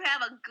important that you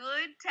have a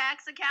good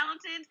tax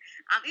accountant.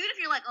 Even if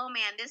you're like, oh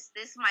man, this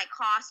might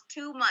cost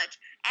too much,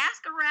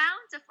 ask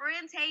around to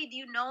friends, hey, do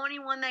you know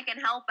anyone that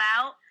can help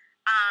out?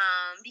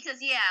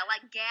 Because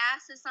like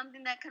gas is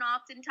something that can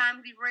oftentimes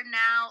be written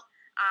out.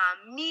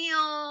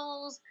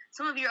 Meals,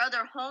 some of your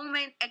other home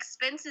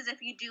expenses,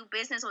 if you do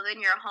business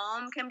within your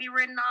home, can be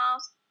written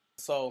off.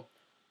 So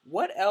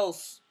what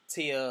else,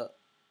 Tia,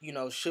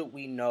 should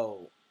we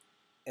know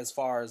as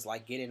far as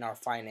like getting our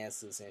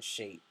finances in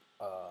shape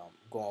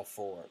going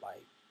forward,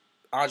 like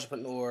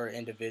entrepreneur,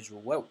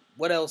 individual?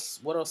 What else?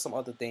 What are some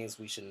other things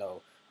we should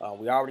know?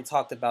 We already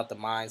talked about the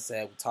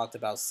mindset. We talked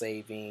about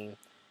saving,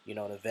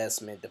 the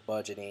investment, the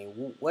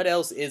budgeting. What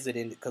else is it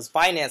in? Because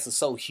finance is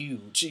so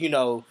huge.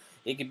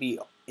 It could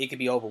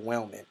be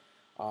overwhelming.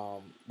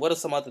 What are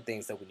some other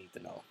things that we need to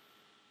know?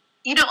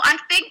 I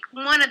think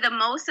one of the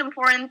most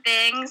important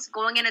things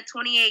going into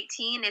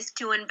 2018 is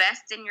to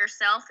invest in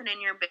yourself and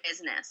in your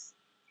business.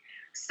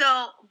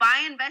 So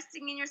by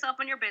investing in yourself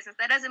and your business,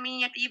 that doesn't mean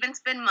you have to even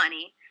spend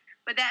money,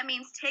 but that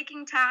means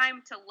taking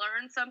time to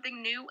learn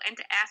something new and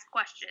to ask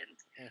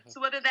questions. Mm-hmm. So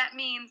whether that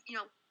means,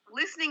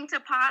 listening to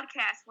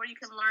podcasts where you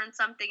can learn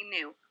something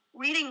new,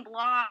 reading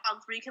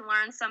blogs where you can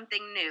learn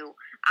something new,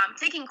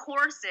 taking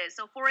courses.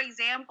 So for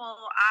example,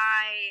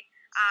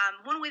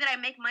 one way that I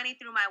make money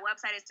through my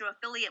website is through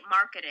affiliate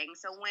marketing.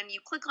 So when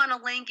you click on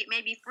a link, it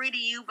may be free to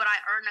you, but I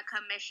earn a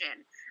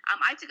commission.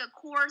 I took a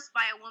course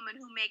by a woman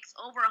who makes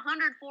over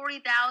 $140,000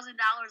 a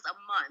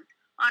month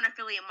on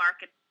affiliate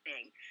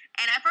marketing.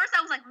 And at first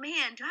I was like,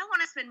 man, do I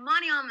want to spend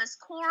money on this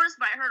course?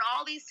 But I heard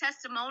all these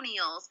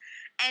testimonials.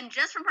 And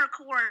just from her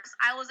course,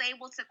 I was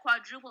able to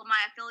quadruple my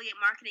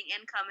affiliate marketing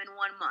income in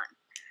 1 month.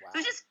 Wow.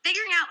 So just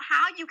figuring out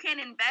how you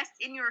can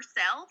invest in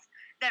yourself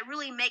that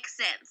really makes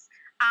sense.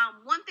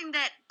 One thing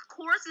that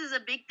courses is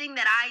a big thing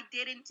that I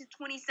did into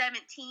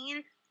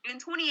 2017. In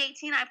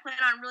 2018, I plan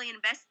on really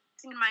investing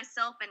in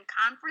myself in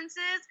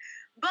conferences.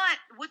 But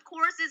with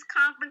courses,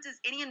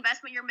 conferences, any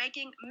investment you're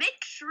making, make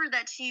sure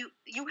that you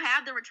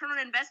have the return on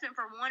investment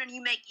for one and you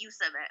make use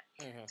of it.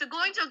 Mm-hmm. So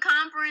going to a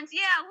conference,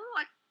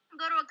 I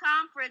can go to a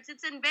conference.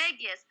 It's in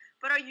Vegas.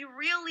 But are you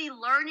really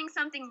learning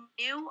something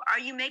new? Are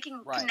you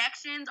making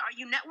connections? Are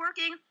you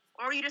networking?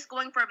 Or are you just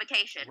going for a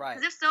vacation? Right.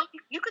 Because if so,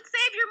 you could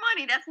save your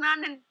money. That's not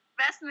an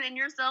investment in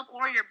yourself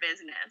or your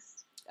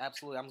business.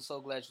 Absolutely. I'm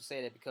so glad you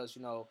say that, because,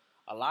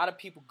 a lot of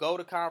people go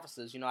to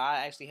conferences.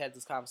 I actually had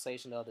this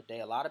conversation the other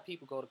day. A lot of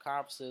people go to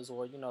conferences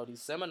or,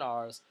 these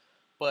seminars,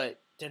 but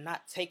they're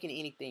not taking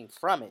anything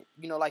from it.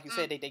 Like you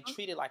said, they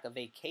treat it like a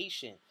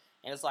vacation.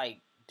 And it's like,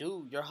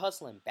 dude, you're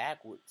hustling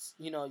backwards.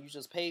 You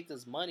just paid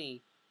this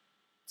money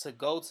to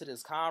go to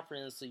this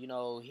conference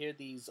to, hear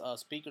these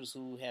speakers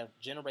who have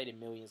generated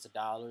millions of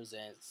dollars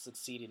and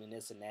succeeded in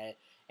this and that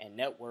and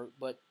network,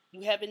 but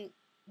you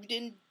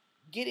didn't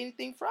get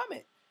anything from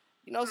it.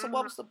 So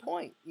what was the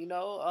point?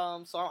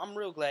 So I'm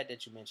real glad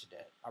that you mentioned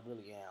that. I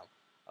really am.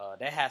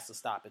 That has to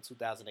stop in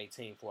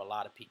 2018 for a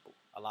lot of people.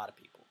 A lot of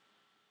people.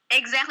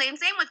 Exactly, and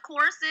same with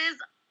courses.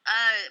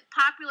 A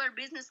popular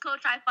business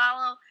coach I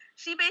follow,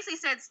 she basically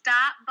said,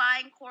 stop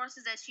buying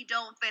courses that you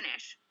don't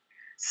finish.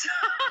 So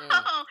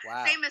wow.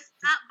 Same as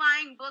stop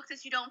buying books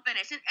that you don't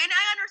finish. And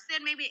I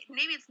understand maybe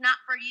it's not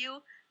for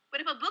you,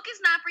 but if a book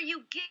is not for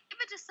you, give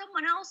it to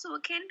someone else who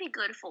it can be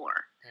good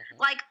for.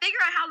 Like,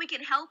 figure out how we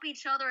can help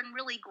each other and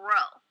really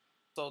grow.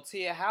 So,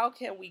 Tia, how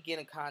can we get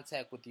in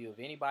contact with you? If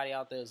anybody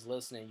out there is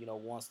listening,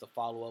 wants to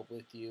follow up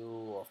with you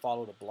or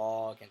follow the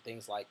blog and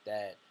things like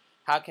that,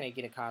 how can they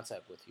get in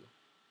contact with you?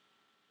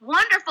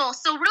 Wonderful.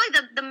 So really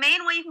the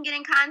main way you can get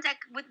in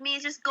contact with me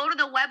is just go to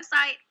the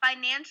website,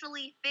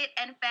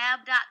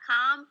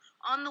 financiallyfitandfab.com.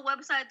 On the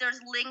website, there's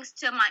links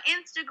to my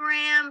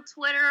Instagram,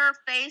 Twitter,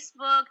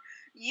 Facebook,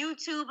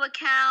 YouTube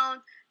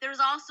account. There's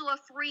also a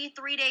free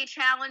 3-day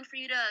challenge for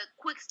you to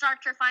quick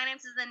start your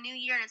finances in the new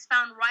year, and it's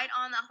found right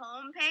on the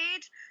home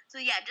page. So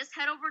yeah, just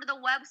head over to the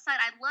website.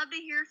 I'd love to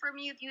hear from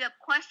you if you have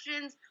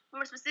questions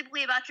more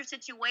specifically about your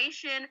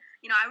situation.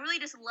 I really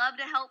just love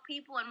to help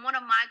people, and one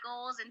of my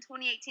goals in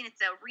 2018 is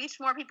to reach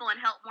more people and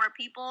help more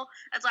people.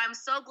 That's why I'm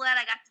so glad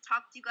I got to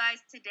talk to you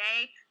guys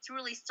today to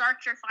really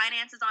start your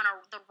finances on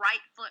the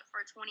right foot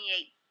for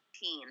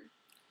 2018.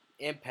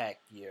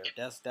 Impact year.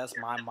 That's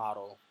my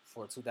motto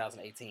for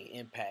 2018.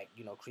 Impact.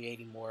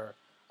 Creating more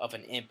of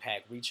an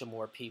impact, reaching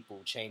more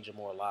people, changing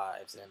more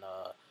lives, and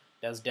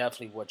that's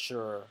definitely what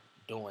you're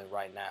doing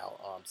right now,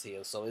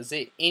 Tia. So is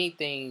it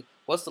anything,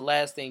 what's the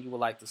last thing you would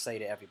like to say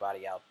to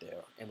everybody out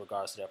there in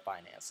regards to their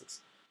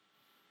finances?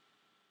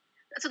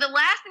 So the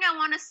last thing I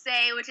want to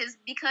say, which is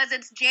because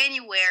it's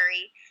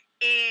January,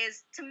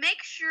 is to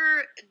make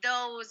sure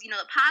those,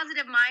 the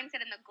positive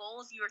mindset and the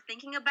goals you're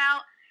thinking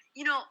about,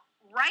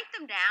 write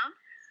them down.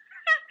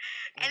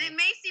 And it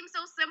may seem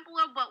so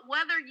simpler, but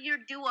whether you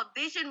do a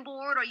vision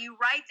board or you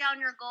write down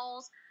your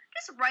goals,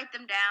 just write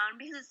them down,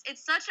 because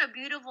it's such a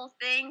beautiful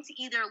thing to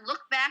either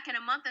look back in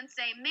a month and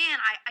say, man,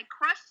 I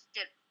crushed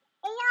it,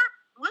 or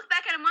look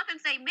back in a month and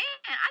say, man,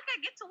 I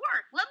gotta get to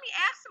work. Let me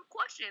ask some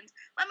questions.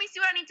 Let me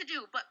see what I need to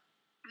do. But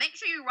make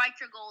sure you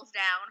write your goals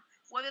down,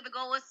 whether the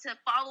goal is to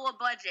follow a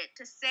budget,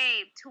 to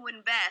save, to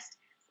invest.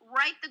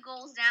 Write the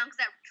goals down,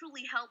 because that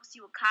truly helps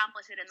you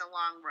accomplish it in the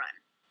long run.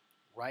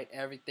 Write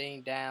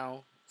everything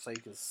down so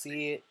you can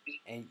see it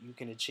and you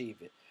can achieve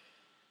it.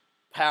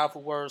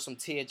 Powerful words from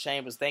Tia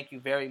Chambers. Thank you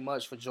very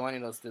much for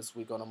joining us this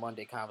week on a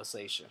Monday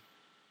Conversation.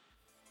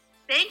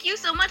 Thank you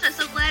so much. I'm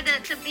so glad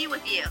to be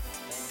with you.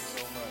 Thank you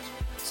so much.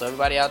 So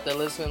everybody out there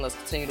listening, let's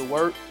continue to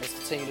work, let's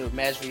continue to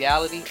imagine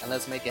reality, and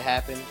let's make it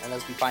happen, and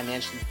let's be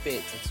financially fit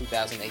in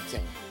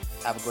 2018.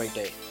 Have a great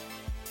day.